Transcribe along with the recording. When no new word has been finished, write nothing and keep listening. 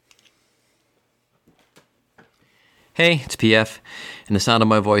Hey, it's PF, and the sound of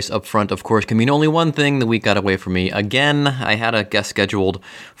my voice up front, of course, can mean only one thing. The week got away from me. Again, I had a guest scheduled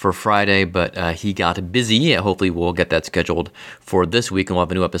for Friday, but he got busy. Hopefully we'll get that scheduled for this week, and we'll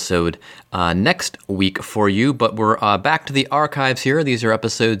have a new episode next week for you. But we're back to the archives here. These are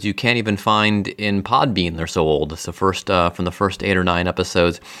episodes you can't even find in Podbean. They're so old. It's the first from the first 8 or 9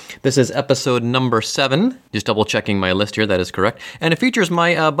 episodes. This is episode number 7. Just double-checking my list here. That is correct. And it features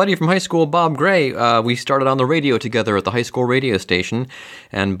my buddy from high school, Bob Gray. We started on the radio together at the high school radio station,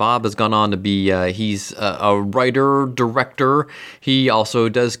 and Bob has gone on to be, he's a writer, director. He also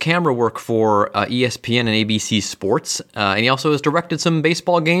does camera work for ESPN and ABC Sports, and he also has directed some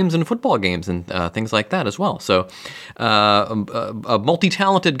baseball games and football games and things like that as well. So a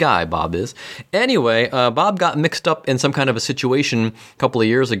multi-talented guy, Bob is. Anyway, Bob got mixed up in some kind of a situation a couple of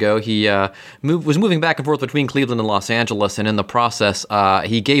years ago. He was moving back and forth between Cleveland and Los Angeles, and in the process,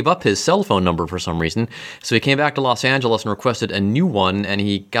 he gave up his cell phone number for some reason. So he came back to Los Angeles and requested a new one, and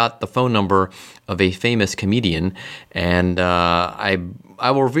he got the phone number of a famous comedian. And I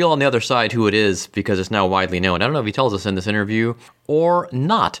will reveal on the other side who it is because it's now widely known. I don't know if he tells us in this interview or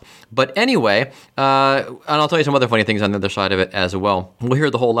not. But anyway, and I'll tell you some other funny things on the other side of it as well. We'll hear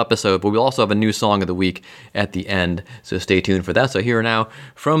the whole episode, but we'll also have a new song of the week at the end, so stay tuned for that. So here now,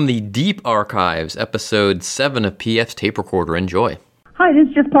 from the Deep Archives, episode 7 of PF's Tape Recorder. Enjoy. Hi, this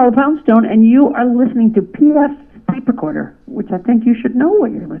is just Paula Poundstone, and you are listening to PF's Tape Recorder, which I think you should know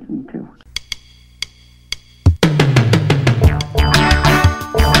what you're listening to.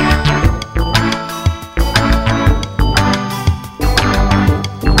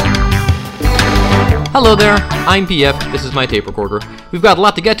 Hello there, I'm PF, this is my tape recorder. We've got a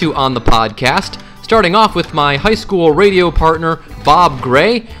lot to get to on the podcast, starting off with my high school radio partner, Bob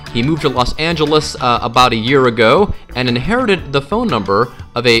Gray. He moved to Los Angeles about a year ago and inherited the phone number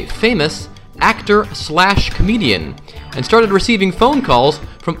of a famous actor/comedian and started receiving phone calls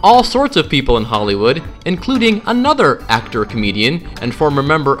from all sorts of people in Hollywood, including another actor-comedian and former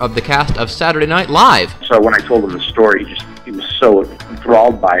member of the cast of Saturday Night Live. So when I told him the story, he was so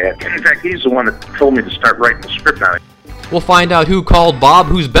enthralled by it. In fact, he's the one that told me to start writing the script on it. We'll find out who called Bob,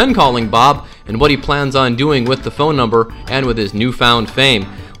 who's been calling Bob, and what he plans on doing with the phone number and with his newfound fame.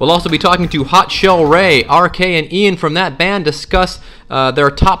 We'll also be talking to Hot Shell Ray. RK and Ian from that band discuss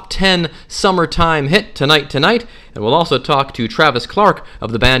their top 10 summertime hit, Tonight. And we'll also talk to Travis Clark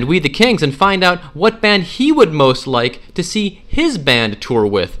of the band We the Kings and find out what band he would most like to see his band tour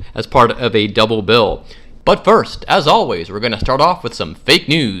with as part of a double bill. But first, as always, we're going to start off with some fake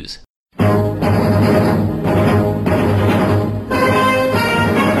news.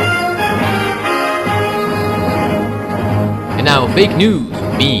 And now, fake news,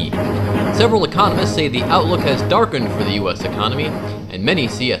 me. Several economists say the outlook has darkened for the U.S. economy, and many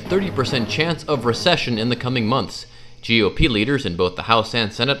see a 30% chance of recession in the coming months. GOP leaders in both the House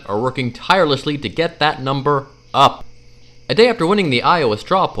and Senate are working tirelessly to get that number up. A day after winning the Iowa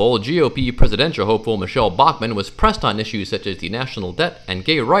straw poll, GOP presidential hopeful Michelle Bachmann was pressed on issues such as the national debt and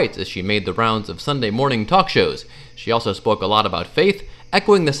gay rights as she made the rounds of Sunday morning talk shows. She also spoke a lot about faith,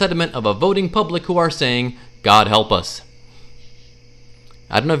 echoing the sentiment of a voting public who are saying, "God help us."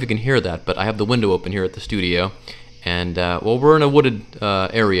 I don't know if you can hear that, but I have the window open here at the studio, and we're in a wooded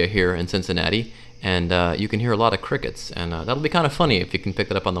area here in Cincinnati, and you can hear a lot of crickets, and that'll be kind of funny if you can pick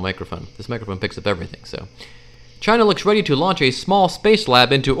that up on the microphone. This microphone picks up everything, so. China looks ready to launch a small space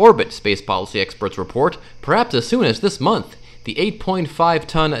lab into orbit, space policy experts report, perhaps as soon as this month. The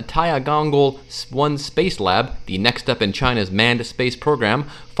 8.5-ton Tiangong-1 Space Lab, the next step in China's manned space program,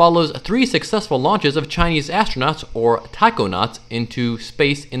 follows 3 successful launches of Chinese astronauts, or taikonauts, into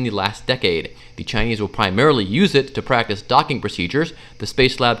space in the last decade. The Chinese will primarily use it to practice docking procedures. The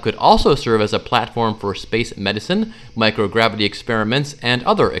Space Lab could also serve as a platform for space medicine, microgravity experiments, and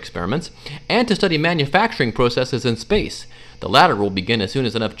other experiments, and to study manufacturing processes in space. The latter will begin as soon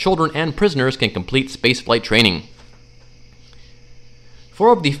as enough children and prisoners can complete spaceflight training.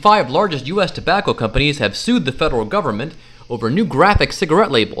 4 of the 5 largest U.S. tobacco companies have sued the federal government over new graphic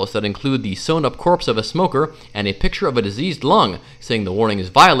cigarette labels that include the sewn-up corpse of a smoker and a picture of a diseased lung, saying the warnings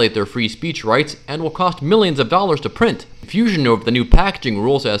violate their free speech rights and will cost millions of dollars to print. Confusion over the new packaging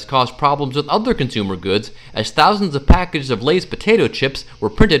rules has caused problems with other consumer goods, as thousands of packages of Lay's potato chips were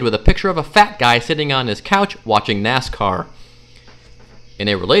printed with a picture of a fat guy sitting on his couch watching NASCAR. In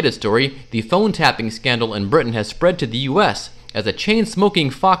a related story, the phone tapping scandal in Britain has spread to the U.S., as a chain-smoking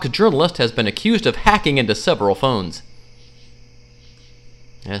Fox journalist has been accused of hacking into several phones.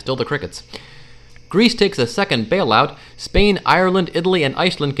 And still the crickets. Greece takes a second bailout. Spain, Ireland, Italy, and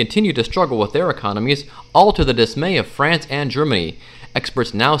Iceland continue to struggle with their economies, all to the dismay of France and Germany.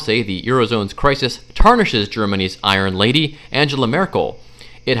 Experts now say the Eurozone's crisis tarnishes Germany's Iron Lady, Angela Merkel.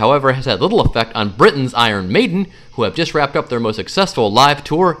 It, however, has had little effect on Britain's Iron Maiden, who have just wrapped up their most successful live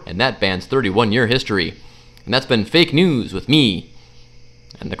tour in that band's 31-year history. And that's been Fake News with me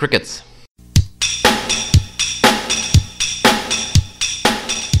and the Crickets.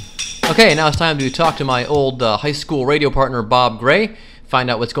 Okay, now it's time to talk to my old high school radio partner, Bob Gray, find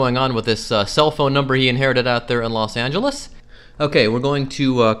out what's going on with this cell phone number he inherited out there in Los Angeles. Okay, we're going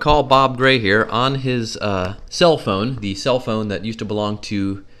to call Bob Gray here on his cell phone, the cell phone that used to belong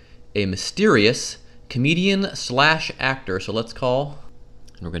to a mysterious comedian/actor. So let's call,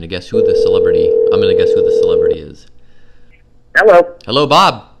 and we're going to guess who the celebrity, I'm going to guess who the celebrity is. Hello. Hello,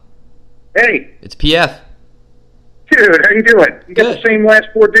 Bob. Hey. It's PF. Dude, how you doing? You got the same last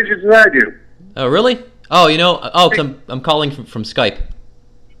 4 digits as I do. Oh, really? Oh, I'm calling from Skype.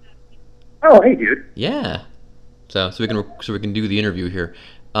 Oh, hey, dude. Yeah. So we can do the interview here.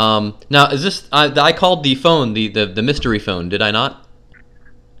 Now, is this? I called the phone, the mystery phone. Did I not?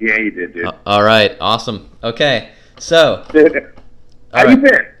 Yeah, you did, dude. All right. Awesome. Okay. So. How you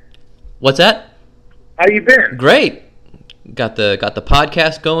been? What's that? How you been? Great. Got the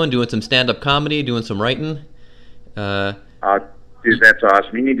podcast going, doing some stand-up comedy, doing some writing. Dude, that's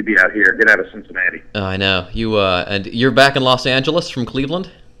awesome. You need to be out here. Get out of Cincinnati. Oh, I know. And you're back in Los Angeles from Cleveland?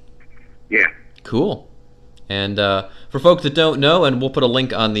 Yeah. Cool. And for folks that don't know, and we'll put a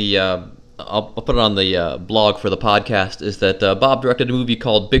link on the, I'll put it on the blog for the podcast, is that Bob directed a movie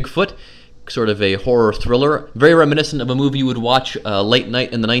called Bigfoot, sort of a horror thriller, very reminiscent of a movie you would watch late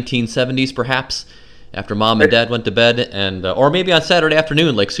night in the 1970s, perhaps, after Mom and Dad went to bed, and or maybe on Saturday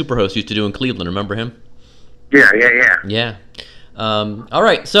afternoon, like Superhost used to do in Cleveland. Remember him? Yeah. All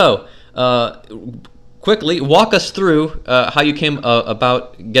right, so quickly walk us through how you came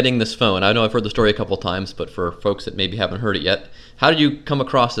about getting this phone. I know I've heard the story a couple times, but for folks that maybe haven't heard it yet, how did you come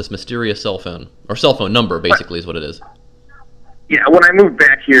across this mysterious cell phone, or cell phone number, basically, is what it is? Yeah, when I moved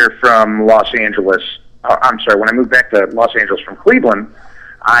back here from Los Angeles, when I moved back to Los Angeles from Cleveland,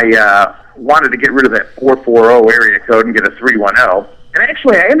 I wanted to get rid of that 440 area code and get a 310. And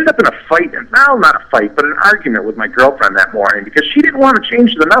actually, I ended up in a fight, not a fight, but an argument with my girlfriend that morning because she didn't want to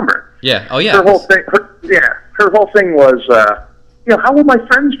change the number. Yeah. Oh, yeah. Her whole thing was, how will my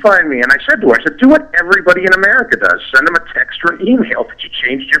friends find me? And I said to her, do what everybody in America does. Send them a text or an email that you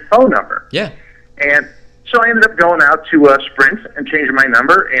changed your phone number. Yeah. And so I ended up going out to Sprint and changing my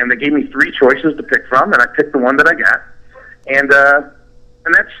number, and they gave me 3 choices to pick from, and I picked the one that I got. And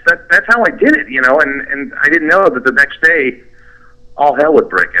that's how I did it, and I didn't know that the next day all hell would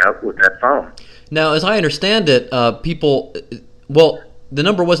break out with that phone. Now, as I understand it, the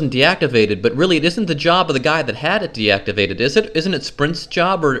number wasn't deactivated, but really it isn't the job of the guy that had it deactivated, is it? Isn't it Sprint's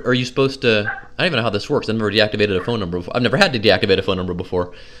job, or are you supposed to... I don't even know how this works. I've never deactivated a phone number before. I've never had to deactivate a phone number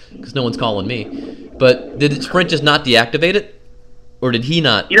before, because no one's calling me. But did Sprint just not deactivate it? Or did he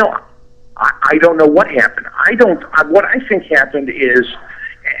not? I don't know what happened. What I think happened is...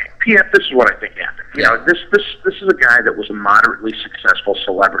 PF, this is what I think happened. This is a guy that was a moderately successful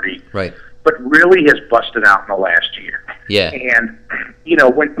celebrity, right? But really has busted out in the last year. Yeah. And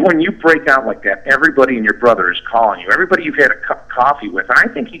when you break out like that, everybody and your brother is calling you. Everybody you've had a cup of coffee with, and I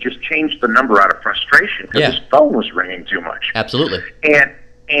think he just changed the number out of frustration because his phone was ringing too much. Absolutely. And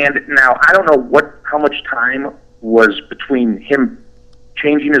now I don't know how much time was between him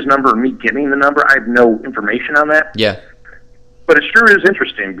changing his number and me getting the number. I have no information on that. Yeah. But it sure is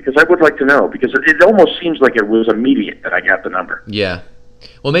interesting because I would like to know because it almost seems like it was immediate that I got the number. Yeah.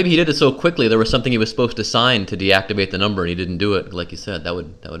 Well, maybe he did it so quickly there was something he was supposed to sign to deactivate the number and he didn't do it. Like you said, that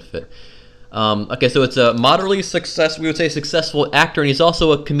would fit. Okay, so it's a moderately successful actor, and he's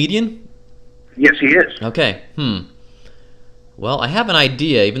also a comedian? Yes, he is. Okay. Well, I have an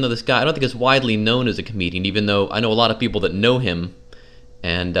idea, even though this guy, I don't think is widely known as a comedian, even though I know a lot of people that know him,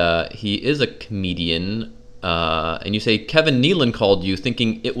 and he is a comedian. And you say Kevin Nealon called you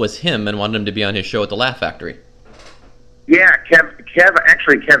thinking it was him and wanted him to be on his show at the Laugh Factory. Yeah, Kev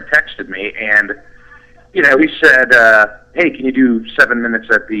texted me, and, he said, hey, can you do 7 minutes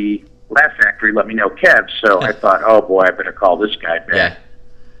at the Laugh Factory? Let me know, Kev. So I thought, oh, boy, I better call this guy back. Yeah.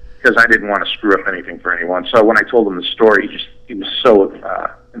 Because I didn't want to screw up anything for anyone. So when I told him the story, he was so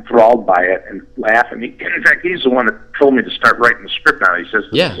enthralled by it and laughing. In fact, he's the one that told me to start writing the script now. He says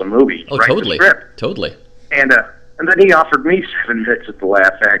this is a movie. Oh, write totally. the script. Totally. And then he offered me 7 minutes at the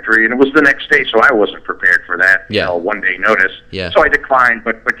Laugh Factory, and it was the next day, so I wasn't prepared for that. Yeah. 1 day notice. Yeah. So I declined.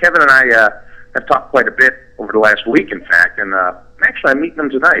 But Kevin and I have talked quite a bit over the last week, in fact, and actually I'm meeting him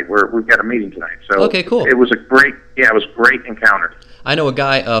tonight. We've got a meeting tonight. So okay, cool. It was a great encounter. I know a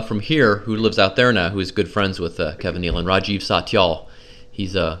guy from here who lives out there now who's good friends with Kevin Nealon, Rajiv Satyal.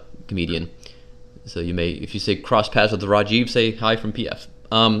 He's a comedian. So you may, if you say cross paths with Rajiv, say hi from PF.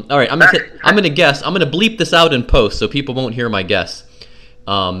 All right, I'm gonna guess. I'm gonna bleep this out in post so people won't hear my guess.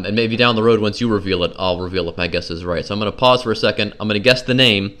 And maybe down the road, once you reveal it, I'll reveal if my guess is right. So I'm gonna pause for a second. I'm gonna guess the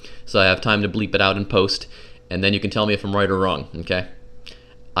name, so I have time to bleep it out in post, and then you can tell me if I'm right or wrong. Okay?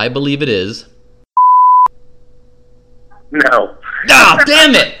 I believe it is. No. Ah,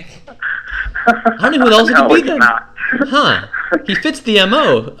 damn it! I don't know who else it could be it's then. not. Huh? He fits the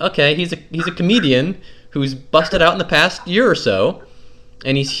MO. Okay, he's a comedian who's busted out in the past year or so,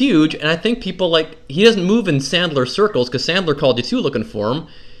 and he's huge. And I think people he doesn't move in Sandler circles because Sandler called you too looking for him,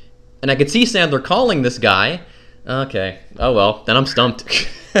 and I could see Sandler calling this guy. Okay. Oh well, then I'm stumped.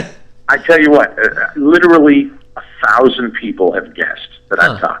 I tell you what, literally 1,000 people have guessed that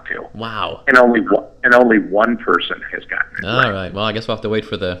I've talked to. Wow. And only one person has gotten it. All right. Well, I guess we'll have to wait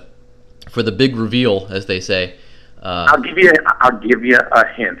for the big reveal, as they say. I'll give you a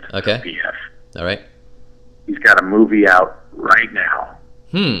hint. Okay. BF. All right. He's got a movie out right now.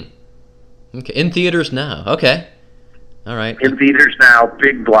 Okay. In theaters now. Okay. All right. In theaters now,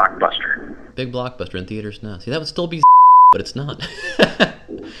 big blockbuster. Big blockbuster in theaters now. See, that would still be, but it's not.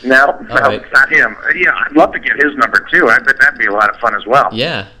 No, right. It's not him. Yeah, I'd love to get his number too. I bet that'd be a lot of fun as well.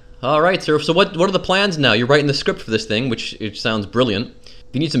 Yeah. All right, sir. So what are the plans now? You're writing the script for this thing, which sounds brilliant.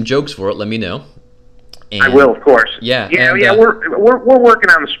 If you need some jokes for it, let me know. And I will, of course. Yeah. We're working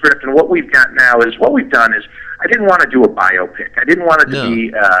on the script, and what we've got now is I didn't want to do a biopic. I didn't want it to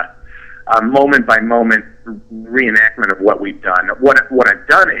be a moment by moment reenactment of what we've done. What I've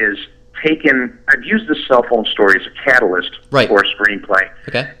done is I've used this cell phone story as a catalyst for a screenplay.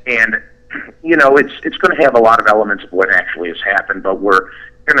 Okay. And it's going to have a lot of elements of what actually has happened, but we're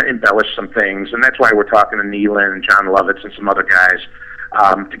going to embellish some things, and that's why we're talking to Nealon and John Lovitz and some other guys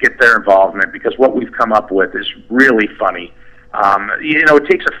to get their involvement, because what we've come up with is really funny. It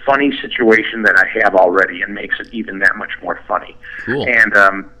takes a funny situation that I have already and makes it even that much more funny. Cool. And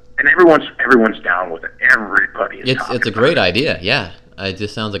everyone's down with it. Everybody is. It's a great idea. Yeah. It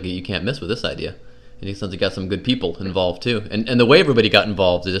just sounds like you can't miss with this idea. It sounds like you got some good people involved too. And the way everybody got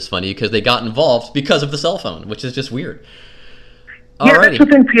involved is just funny because they got involved because of the cell phone, which is just weird. Yeah, that's the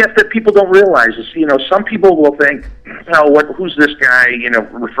thing, PF, that people don't realize is, some people will think, who's this guy,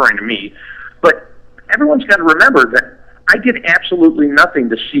 referring to me. But everyone's got to remember that I did absolutely nothing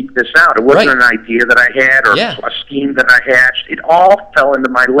to seek this out. It wasn't an idea that I had or a scheme that I hatched. It all fell into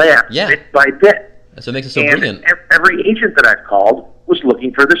my lap bit by bit. That's what makes it so brilliant. Every agent that I've called was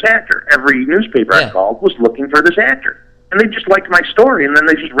looking for this actor. Every newspaper I've called was looking for this actor. And they just liked my story, and then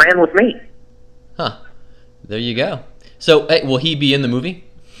they just ran with me. Huh. There you go. So, will he be in the movie?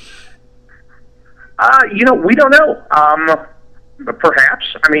 We don't know. Perhaps.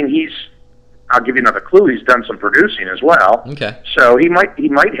 I mean, I'll give you another clue. He's done some producing as well. Okay. So he might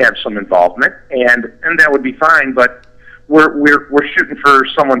have some involvement, and that would be fine. But we're shooting for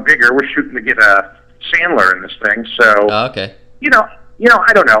someone bigger. We're shooting to get a Sandler in this thing. So okay.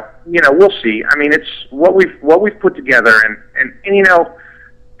 I don't know. We'll see. I mean, it's what we've put together, and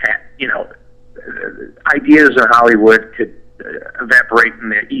Pat, ideas in Hollywood could evaporate in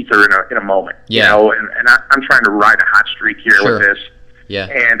the ether in a moment. Yeah. And I'm trying to ride a hot streak here with this. Yeah.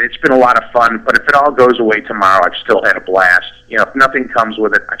 And it's been a lot of fun, but if it all goes away tomorrow, I've still had a blast. If nothing comes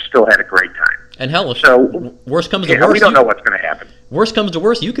with it, I've still had a great time. And hell, worst comes to worst, worst, we don't know what's going to happen. Worst comes to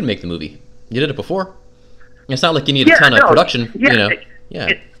worst, you can make the movie. You did it before. It's not like you need a ton of production. And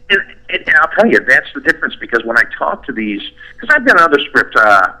I'll tell you, that's the difference, because when I talk to these, because I've got another script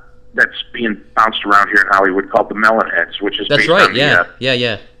that's being bounced around here in Hollywood called The Melonheads, which is based on the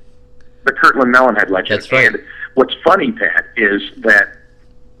Kirtland Melonhead legend. That's right. And what's funny, Pat, is that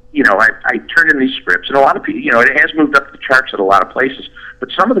I turned in these scripts, and a lot of people, it has moved up the charts at a lot of places, but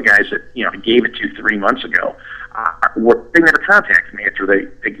some of the guys that I gave it to 3 months ago, they never contacted me after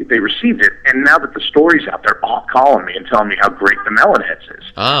they received it, and now that the story's out, they're all calling me and telling me how great The Melonheads is.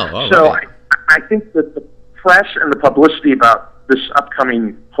 So I think that the press and the publicity about this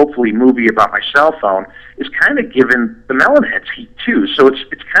upcoming, hopefully, movie about my cell phone is kind of giving The Melonheads heat too. So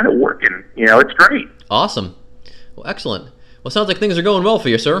it's kind of working. It's great. Awesome. Well, excellent. Well, sounds like things are going well for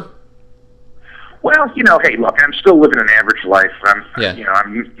you, sir. Well, hey, look, I'm still living an average life. I'm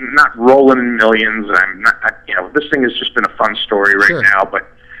not rolling in millions. I'm not, this thing has just been a fun story now. But,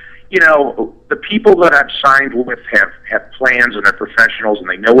 the people that I've signed with have plans, and they're professionals, and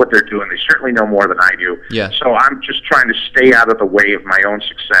they know what they're doing. They certainly know more than I do. Yeah. So I'm just trying to stay out of the way of my own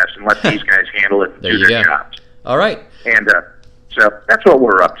success and let these guys handle it and do their jobs. All right. And so that's what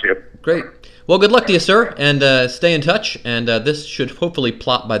we're up to. Great. Well, good luck to you, sir, and stay in touch. And this should hopefully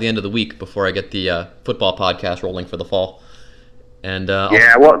plop by the end of the week before I get the football podcast rolling for the fall. And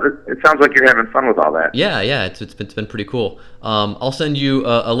yeah, well, it sounds like you're having fun with all that. Yeah, it's been pretty cool. I'll send you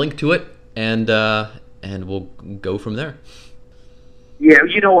a link to it, and we'll go from there. Yeah,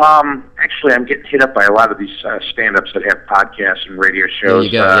 actually, I'm getting hit up by a lot of these stand-ups that have podcasts and radio shows. There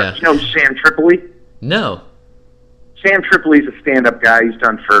you go, yeah. You know Sam Tripoli? No. Sam Tripoli's a stand-up guy. He's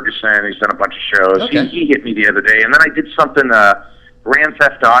done Ferguson. He's done a bunch of shows. Okay. He hit me the other day, and then I did something, Grand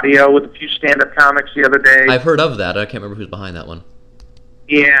Theft Audio, with a few stand-up comics the other day. I've heard of that. I can't remember who's behind that one.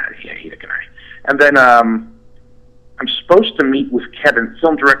 Yeah, he's a guy. And then I'm supposed to meet with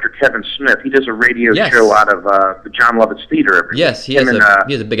film director Kevin Smith. He does a radio show out of the John Lovitz Theater every Yes, he has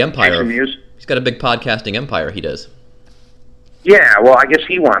a big empire. He's got a big podcasting empire, he does. Yeah, well, I guess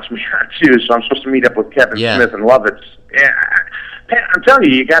he wants me on, too, so I'm supposed to meet up with Kevin Smith and Lovitz. Yeah, Pat, I'm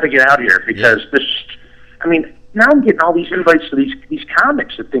telling you got to get out here, because now I'm getting all these invites to these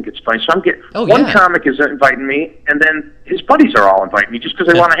comics that think it's funny. So I'm getting one comic is inviting me, and then his buddies are all inviting me just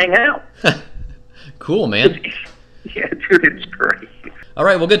because they want to hang out. Cool, man. Yeah, dude, it's great. All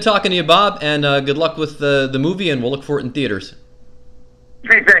right, well, good talking to you, Bob, and good luck with the movie, and we'll look for it in theaters.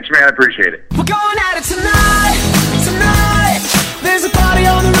 Hey, thanks, man. I appreciate it. We're going at it tonight. There's a party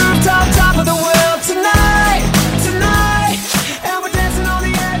on the rooftop, top of the world tonight. And we're dancing on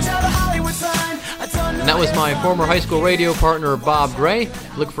the edge of the Hollywood sign. And that was my former high school radio partner, Bob Gray.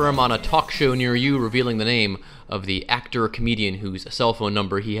 Look for him on a talk show near you, revealing the name of the actor-comedian whose cell phone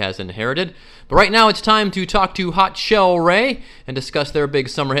number he has inherited. But right now it's time to talk to Hot Shell Ray and discuss their big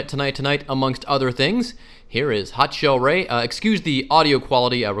summer hit Tonight, amongst other things. Here is Hot Shell Ray. Excuse the audio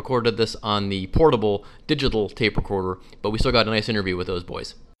quality. I recorded this on the portable digital tape recorder, but we still got a nice interview with those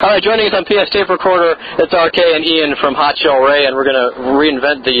boys. All right, joining us on PS Tape Recorder, it's RK and Ian from Hot Shell Ray, and we're going to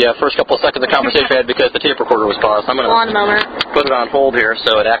reinvent the first couple of seconds of conversation we had because the tape recorder was paused. I'm going to put it on hold here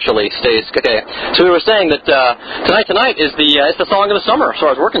so it actually stays. Okay, so we were saying that Tonight is it's the song of the summer, as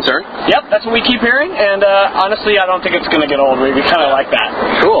far as we're concerned. Yep, that's what we keep hearing, and honestly, I don't think it's going to get old. We kind of like that.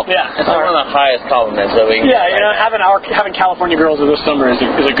 Cool. Yeah, it's one of the highest compliments that we can having California Girls this summer is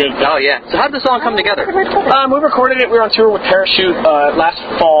a good thing. Oh, yeah. So how did the song come together? We recorded it. We were on tour with Parachute last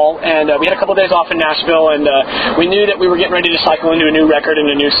fall, and we had a couple days off in Nashville, and we knew that we were getting ready to cycle into a new record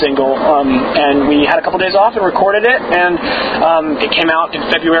and a new single, and we had a couple days off and recorded it, and it came out in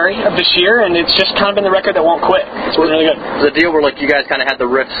February of this year, and it's just kind of been the record that won't quit. It's been really good. The deal where you guys kind of had the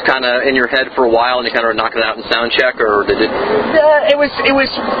riffs kind of in your head for a while, and you kind of were knocking it out in sound check, or did it? It was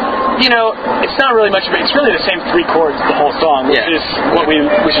it's not really much of it. It's really the same three chords the whole song,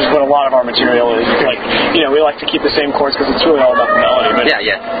 which is what a lot of our material is. We like to keep the same chords because it's really all about the melody. But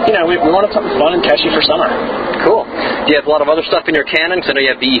we wanted something fun and catchy for summer. Cool. Do you have a lot of other stuff in your canon? Because I know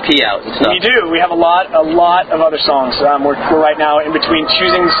you have the EP out and stuff. We do. We have a lot of other songs. We're right now in between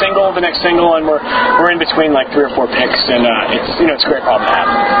choosing the next single, and we're in between 3 or 4 picks, and it's a great problem to have.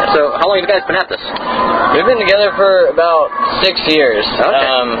 So how long have you guys been at this? We've been together for about 6 years.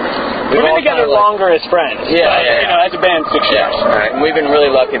 Okay. We've been together longer as friends. As a band, 6 years. Right. And we've been really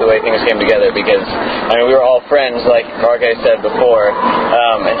lucky the way things came together because, we were all friends, like RK said before,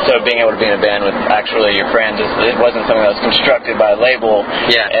 and so being able to be in a band with actually your friends, it wasn't something that was constructed by a label.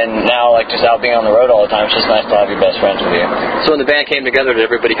 Yeah. And now, just out being on the road all the time, it's just nice to have your best friends with you. So when the band came together, did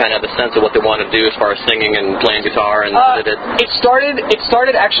everybody kind of have a sense of what they wanted to do as far as singing and playing guitar? And It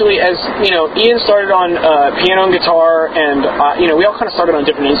started actually as, Ian started on piano and guitar, and, we all kind of started on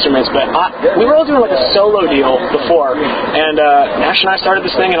different instruments, but we were all doing a solo deal before, and Nash and I started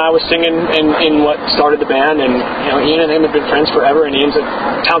this thing, and I was singing in what started the band, and Ian and him have been friends forever, and Ian's a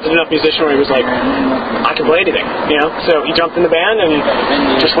talented enough musician where he was like, I can play anything, so he jumped in the band and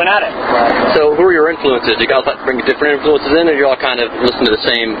just went at it. So who are your influences? Do you guys bring different influences in, or do you all kind of listen to the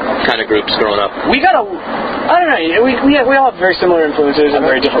same kind of groups growing up? I don't know, we all have very similar influences and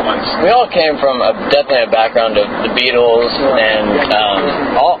very different ones. We all came from definitely a background of the Beatles and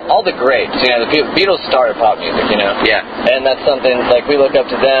all the greats. The Beatles started pop music, Yeah. And that's something, we look up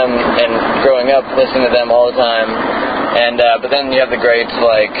to them, and growing up, listening to them all the time. And but then you have the greats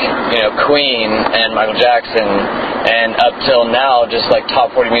like Queen and Michael Jackson, and up till now, just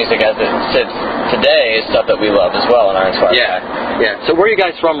top 40 music as it sits today is stuff that we love as well and are inspired by. Yeah. So where are you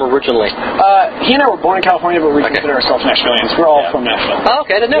guys from originally? He and I were born in California, but we consider ourselves Nashvilleians. We're all from Nashville. Oh,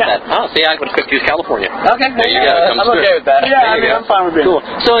 okay, I didn't know that. Oh, see, I would have picked California. Okay, there you go. I'm okay with that. Yeah, I'm fine with it. Cool.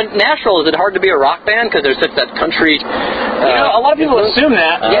 So in Nashville, is it hard to be a rock band because there's such that country? A lot of people assume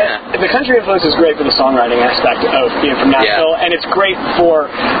that. The country influence is great for the songwriting aspect of being from Nashville, and it's great for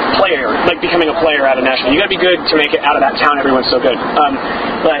becoming a player out of Nashville. You got to be good to make it out of that town. Everyone's so good.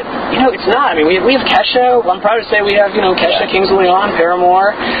 But it's not. We have Kesha. I'm proud to say we have Kesha, Kings of Leon,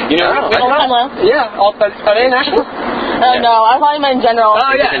 Paramore. Are they in Nashville? Oh no, I thought you meant in general.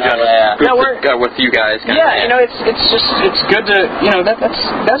 Oh yeah. In general, No, we're with you guys. you know, it's good to, you know,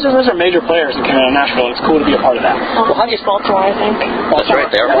 those are major players in Canada, Nashville. It's cool to be a part of that. Well, how do you Baltimore, I think. That's right,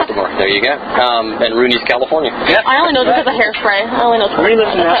 they are Baltimore. There you go. And Rooney's California. Yeah. I only know because of Hairspray. I only know. Rooney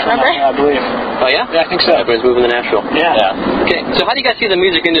lives in Nashville, Remember? I believe. Oh yeah? Yeah, I think so. Everyone's moving to Nashville. Yeah. Okay, so how do you guys see the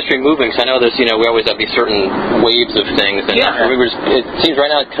music industry moving? So I know there's, you know, we always have these certain waves of things. And Yeah. it seems right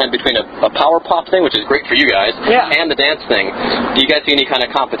now it's kind of between a power pop thing, which is great for you guys, and the dance thing. Do you guys see any kind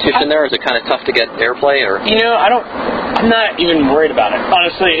of competition there? Is it kind of tough to get airplay? Or You know, I'm not even worried about it.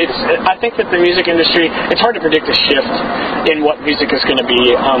 Honestly, I think that the music industry, it's hard to predict a shift in what music is going to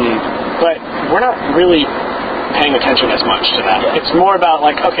be, but we're not really paying attention as much to that. It's more about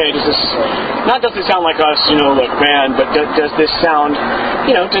like, okay, does it sound like us, you know, like band, but does this sound,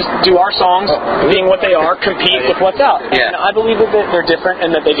 you know, do our songs, being what they are, compete with what's out? Yeah. And I believe that they're different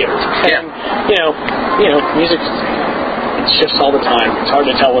and that they do. And, you know, music, it shifts all the time. It's hard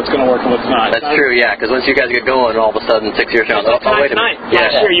to tell what's going to work and what's not. That's true, yeah, because once you guys get going, all of a sudden 6 years down,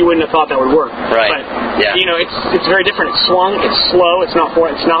 Last year you wouldn't have thought that would work. Right. But, you know, it's very different. It's swung, it's slow, it's not four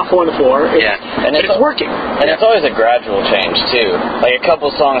on the floor. And it's working. And it's always a gradual change too. Like a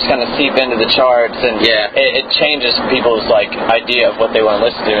couple songs kind of seep into the charts, and it changes people's like idea of what they want to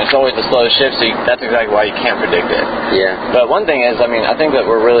listen to. And it's always a slow shift, so that's exactly why you can't predict it. Yeah. But one thing is, I mean, I think that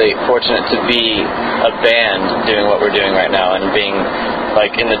we're really fortunate to be a band doing what we're doing right now, and being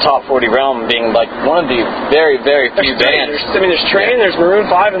like in the top 40 realm, being like one of the very, very few bands. There's Train, there's Maroon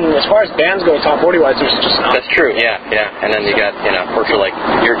 5, and as far as bands go, top 40 wise, there's just not. That's true, yeah. And then you got, you know, works like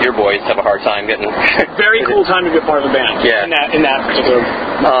your boys have a hard time getting. Very cool time to be a part of a band. Yeah. In that particular.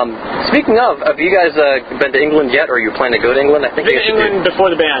 Speaking of, have you guys been to England yet, or are you planning to go to England? I think I've been to England before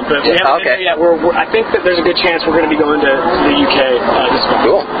the band, but we haven't been there yet. I think that there's a good chance we're going to be going to the UK this fall.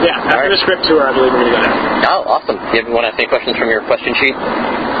 Cool. Yeah, after the script tour, I believe we're going to go there. Oh, awesome. You want to ask any questions from your question sheet?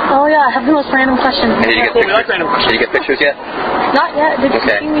 Oh yeah, I have the most random questions. Did you get pictures? Did you get pictures yet? Not yet. Did you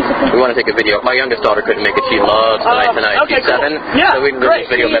see me? We want to take a video. My youngest daughter couldn't make it. She loves the Night Tonight. Okay, She's 7. Yeah, so we can do a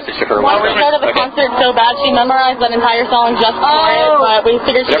video message to her. Well, we go to the concert so bad she memorized that entire song just for it, but we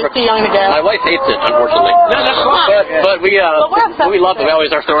figured she was too young to go. My wife hates it, unfortunately. No, that's fine. But we love it. We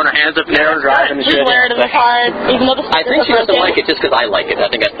always are throwing our hands up in the air and driving and We shit. wear it in the car, even though the I think she doesn't like it just because I like it. I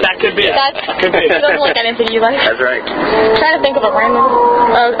think that could be. Could be. She doesn't like anything you like. That's right. I'm trying to think of a random.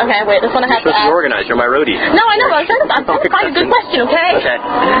 Oh, okay, wait. This one I have You're to supposed to be ask. organized. You're my roadie. No, I know. I'm trying to find a good question. Okay. Okay.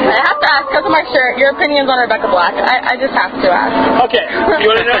 I have to ask because of my shirt. Your opinions on Rebecca Black. I just have to ask. Okay.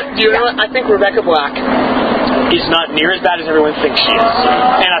 Do you know what? I think Rebecca Black is not near as bad as everyone thinks she is.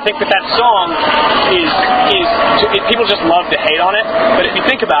 And I think that song is people just love to hate on it. But if you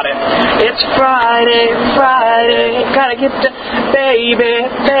think about it, it's Friday, gotta get the baby.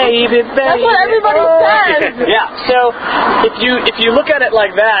 That's what everybody says. Yeah. So if you look at it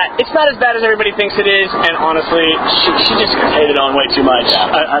like that, it's not as bad as everybody thinks it is. And honestly, she just gets hated on way too much.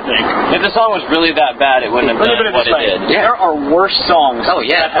 I think. If the song was really that bad, it wouldn't have done what it did. There are worse songs. Oh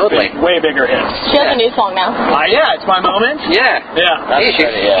yeah, that have been way bigger hits. She has a new song now. Yeah, it's my moment. Yeah. Yeah. Hey, she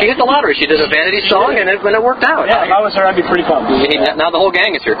hit the lottery. She did a vanity song, and it worked out. Yeah, if I was her, I'd be pretty pumped. Now the whole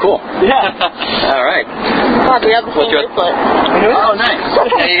gang is here. Cool. Yeah. All right. God, we have the same bracelet. Oh, nice.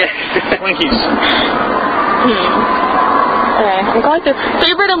 Twinkies. Okay, I'm going through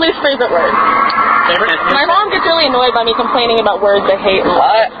favorite and least favorite word. My mom gets really annoyed by me complaining about words I hate.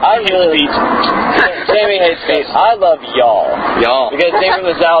 I really Jamie hates feet. I love y'all. Because being from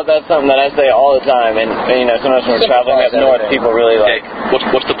the South, that's something that I say all the time. And you know, sometimes when we're traveling up north, people really like.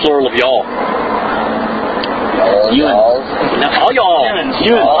 What's the plural of y'all? Y'all. No, all y'all.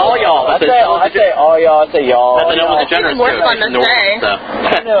 All y'all. I say all y'all. I say y'all. That's another one of the generous more fun to say.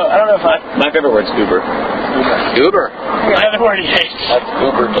 I don't know if my favorite word's goober. Goober. Another word he hates. That's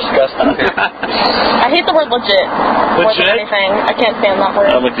goober disgusting. I hate the word legit. More than anything. I can't stand that word.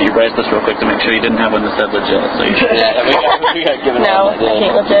 I looked at your bracelets real quick to make sure you didn't have one that said legit. So you should. Yeah, we got given No, I one.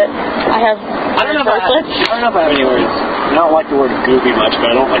 hate legit. I don't know if I have any words. I don't like the word goopy much, but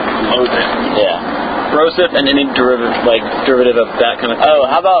I don't like loathe it. Yeah. Corrosive and any derivative of that kind of thing. Oh,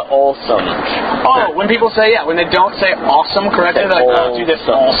 how about awesome? Oh, when people say, when they don't say awesome correctly, they're like, oh, dude, that's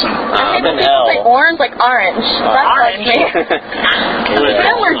awesome. I hate when people say orange like orange. That bugs me.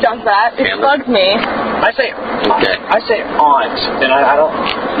 That word does that. It bugs me. I say aunt, and I don't.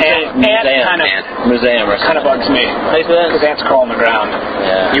 Museum kind of bugs me. Because ants crawl on the ground.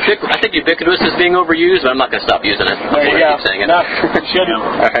 Yeah. I think ubiquitous is being overused, but I'm not going to stop using it. There you go. Keep saying it. No, you shouldn't.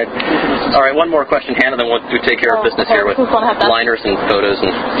 All right. One more question, Hannah, then we'll take care of business here with liners and photos.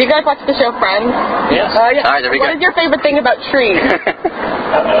 And Do you guys watch the show Friends? Yes. Yeah. All right, there we go. What is your favorite thing about trees?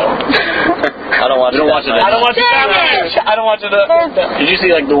 I don't watch it. I don't watch it that much. I don't watch it. Did you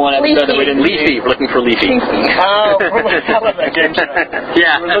see like the one episode that we didn't Leafy. We're looking for Leafy. Oh, I love that game show.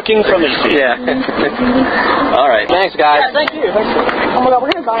 Yeah. We're looking for Leafy. Yeah. All right. Thanks, guys. Yeah, thank you. Oh my God,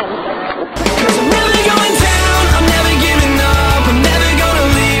 we're gonna die in a second. Cause I'm never going down, I'm never giving up, I'm never gonna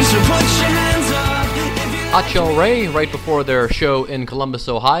leave, so put your hands up. Hot Shell Ray, right before their show in Columbus,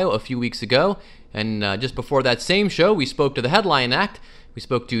 Ohio, a few weeks ago. And just before that same show, we spoke to the headline act. We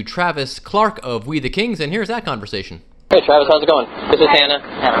spoke to Travis Clark of We the Kings, and here's that conversation. Hey Travis, how's it going? This is Hannah.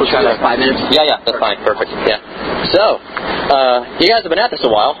 We'll try like 5 minutes. Yeah, that's fine. Perfect. Yeah. So, you guys have been at this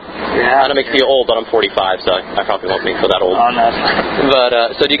a while. Yeah. I don't make you feel old, but I'm 45, so I probably won't make you feel that old. Oh, no.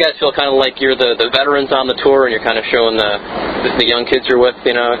 But, so do you guys feel kind of like you're the veterans on the tour, and you're kind of showing the young kids you're with,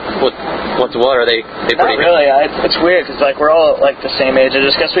 you know, what's what? Are they pretty... Not really. It's weird, because, like, we're all, like, the same age. I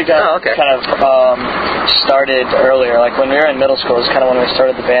just guess we got kind of started earlier. Like, when we were in middle school is kind of when we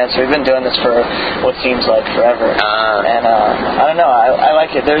started the band, so we've been doing this for what seems like forever. And I don't know, I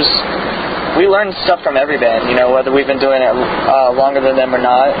like it. We learn stuff from every band, you know, whether we've been doing it longer than them or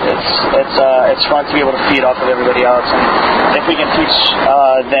not. It's fun to be able to feed off of everybody else, and if we can teach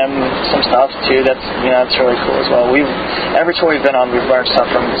them some stuff too, that's really cool as well. Every tour we've been on, we've learned stuff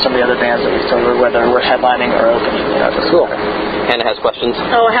from some of the other bands that we've toured, whether we're headlining or opening. You know, that's cool. Hannah has questions.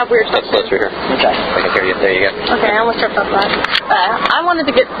 Oh, I have weird questions. Let's hear her. Okay. I can hear you. There you go. Okay, I almost tripped up that. I wanted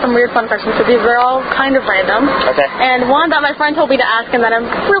to get some weird fun questions, so these are all kind of random. Okay. And one that my friend told me to ask and that I'm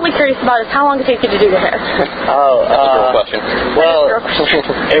really curious about is how long it takes you to do your hair. Oh, that's a girl question. Well,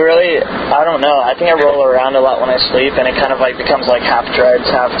 it really, I don't know. I think I roll around a lot when I sleep, and it kind of like becomes like half dreads,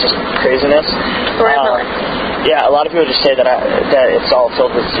 half just craziness. Yeah, a lot of people just say that it's all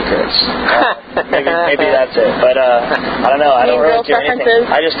filled with secrets. Maybe that's it. But I don't know. I don't really do anything.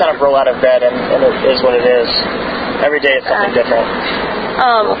 I just kind of roll out of bed, and it is what it is. Every day it's something different.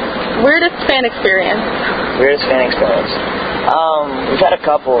 Weirdest fan experience? Weirdest fan experience? We've had a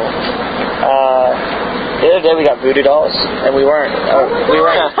couple. The other day we got voodoo dolls, and we weren't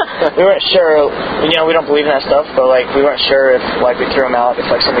sure. You know, we don't believe in that stuff, but like we weren't sure if like we threw them out, if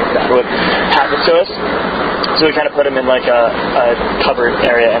like something bad would happen to us. So we kind of put them in like a covered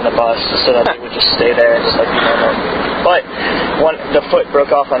area in the bus so that they would just stay there and just like be normal. But the foot broke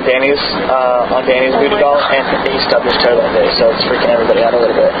off on Danny's voodoo doll, and he stubbed his toe that day, so it's freaking everybody out a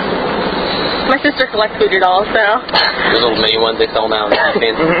little bit. My sister collects voodoo dolls, so. Those little mini ones they sell now in the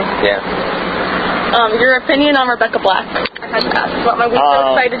Philippines. Yeah. Your opinion on Rebecca Black? I had to ask about my We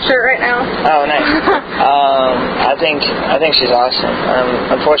So Excited shirt right now. Oh, nice. I think she's awesome.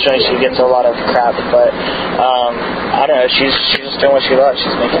 Unfortunately, she gets a lot of crap, but I don't know. She's just doing what she loves.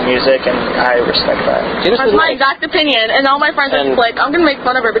 She's making music, and I respect that. That's my exact opinion, and all my friends are just like, I'm gonna make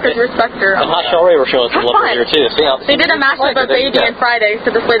fun of her because you respect her. And Hot Shell Ray were showing some love earlier too. They did a mashup of Baby and Friday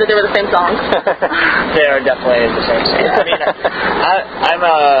to display that they were the same songs. They are definitely the same songs. I mean,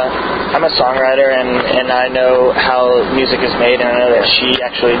 I'm a songwriter, and I know how music is made, and I know that she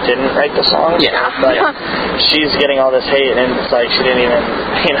actually didn't write the songs. Yeah. But she's getting all this hate, and it's like she didn't even,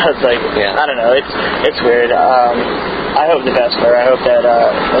 it's like, I don't know, it's weird. I hope the best for her. I hope that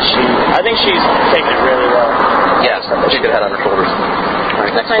I think she's taking it really well. Yeah, she could have had on her shoulders. All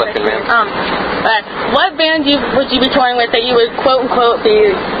right, next question, ma'am. What band would you be touring with that you would quote-unquote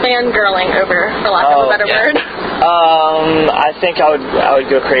be fangirling over, for lack of a better word? I think I would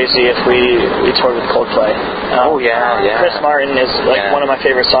go crazy if we toured with Coldplay. Chris Martin is like one of my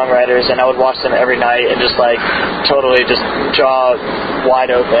favorite songwriters, and I would watch them every night and just like totally just jaw wide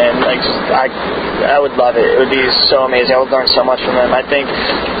open. Like I would love it. It would be so amazing. I would learn so much from them. I think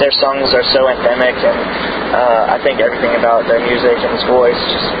their songs are so anthemic, and I think everything about their music and his voice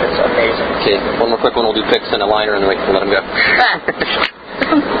it's amazing. Okay, one more quick one. We'll do picks and a liner, and then we can let him go.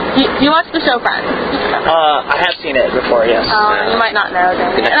 You watch the show Friends? I have seen it before, yes. You might not know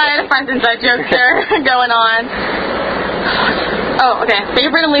then. And I had a Friends Inside joke there going on. Oh, okay.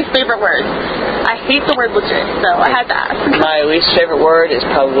 Favorite and least favorite words. I hate the word legit, so I had to ask. My least favorite word is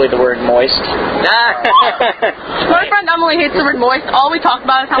probably the word moist. My friend Emily hates the word moist. All we talk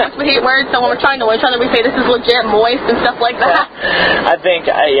about is how much we hate words, so when we're trying to learn each other, we say this is legit moist and stuff like that. I think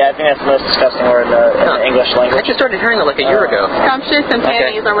that's the most disgusting word in the English language. I just started hearing it like a year ago. Scrumptious and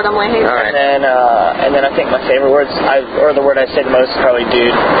panties are what Emily hates. All right. And then I think my favorite words, or the word I say the most is probably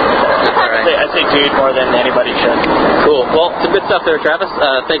dude. I say dude more than anybody should. Cool. Well, some good stuff there, Travis.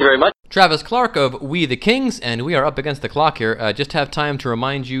 Thank you very much. Travis Clark of We the Kings, and we are up against the clock here. Just have time to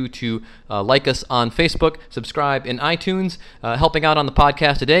remind you to like us on Facebook, subscribe in iTunes. Helping out on the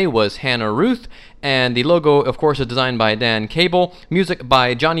podcast today was Hannah Ruth, and the logo, of course, is designed by Dan Cable. Music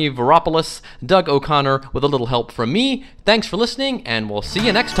by Johnny Veropoulos, Doug O'Connor, with a little help from me. Thanks for listening, and we'll see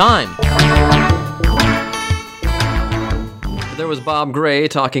you next time. There was Bob Gray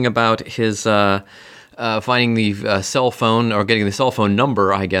talking about his finding the cell phone, or getting the cell phone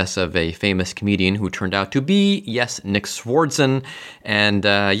number, I guess, of a famous comedian who turned out to be, yes, Nick Swardson. And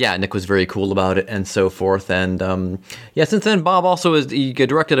Nick was very cool about it and so forth. And since then, Bob also he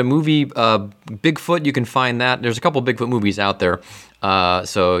directed a movie, Bigfoot. You can find that. There's a couple Bigfoot movies out there.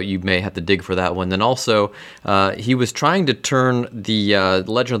 So you may have to dig for that one. Then also, he was trying to turn the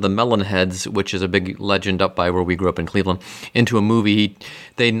Legend of the Melonheads, which is a big legend up by where we grew up in Cleveland, into a movie.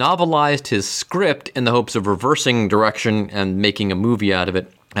 They novelized his script in the hopes of reversing direction and making a movie out of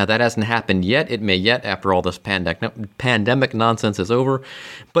it. That hasn't happened yet. It may yet after all this pandemic nonsense is over.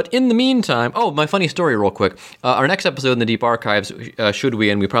 But in the meantime, my funny story real quick. Our next episode in the Deep Archives, should we,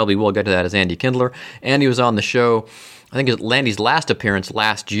 and we probably will get to that, is Andy Kindler. Andy was on the show. I think it's Landy's last appearance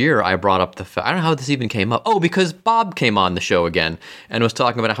last year. I brought up I don't know how this even came up. Because Bob came on the show again and was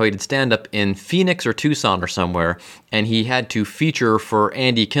talking about how he did stand-up in Phoenix or Tucson or somewhere, and he had to feature for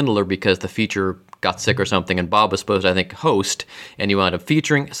Andy Kindler because the feature got sick or something, and Bob was supposed to, I think, host, and he wound up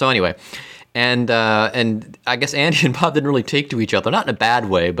featuring. So anyway, and I guess Andy and Bob didn't really take to each other, not in a bad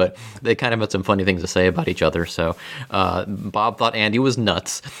way, but they kind of had some funny things to say about each other. So Bob thought Andy was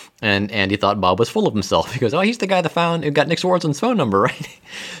nuts, and Andy thought Bob was full of himself. He goes, he's the guy who got Nick Swardson's phone number, right?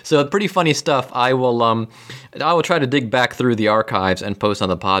 So pretty funny stuff. I will try to dig back through the archives and post on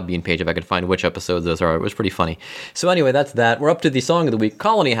the Podbean page if I could find which episodes those are. It was pretty funny. So anyway, that's that. We're up to the song of the week.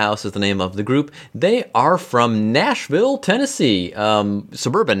 Colony House is the name of the group. They are from Nashville, Tennessee,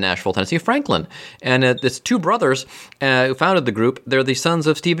 suburban Nashville, Tennessee, Franklin. And it's two brothers who founded the group. They're the sons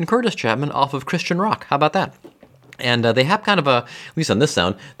of Stephen Curtis Chapman off of Christian rock. How about that? And they have kind of at least on this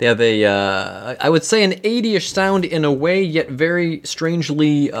sound, they have I would say an 80-ish sound in a way, yet very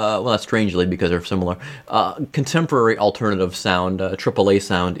strangely, not strangely because they're similar, contemporary alternative sound, AAA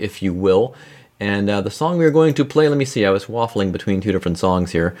sound, if you will. And the song we are going to play, let me see, I was waffling between two different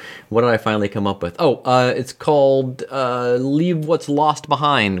songs here. What did I finally come up with? It's called Leave What's Lost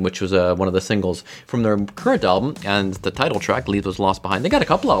Behind, which was one of the singles from their current album, and the title track, Leave What's Lost Behind. They got a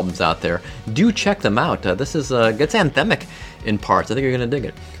couple albums out there. Do check them out. This is gets anthemic in parts. I think you're going to dig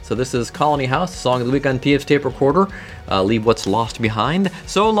it. So this is Colony House, song of the week on PF's Tape Recorder, Leave What's Lost Behind.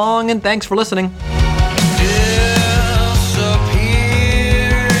 So long, and thanks for listening.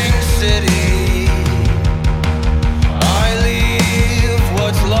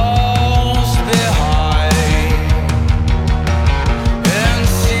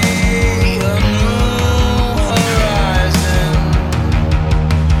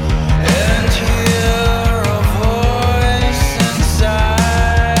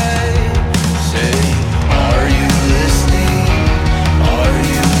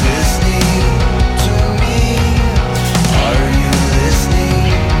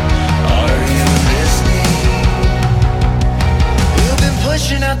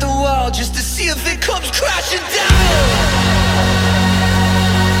 Just to see if it comes crashing down.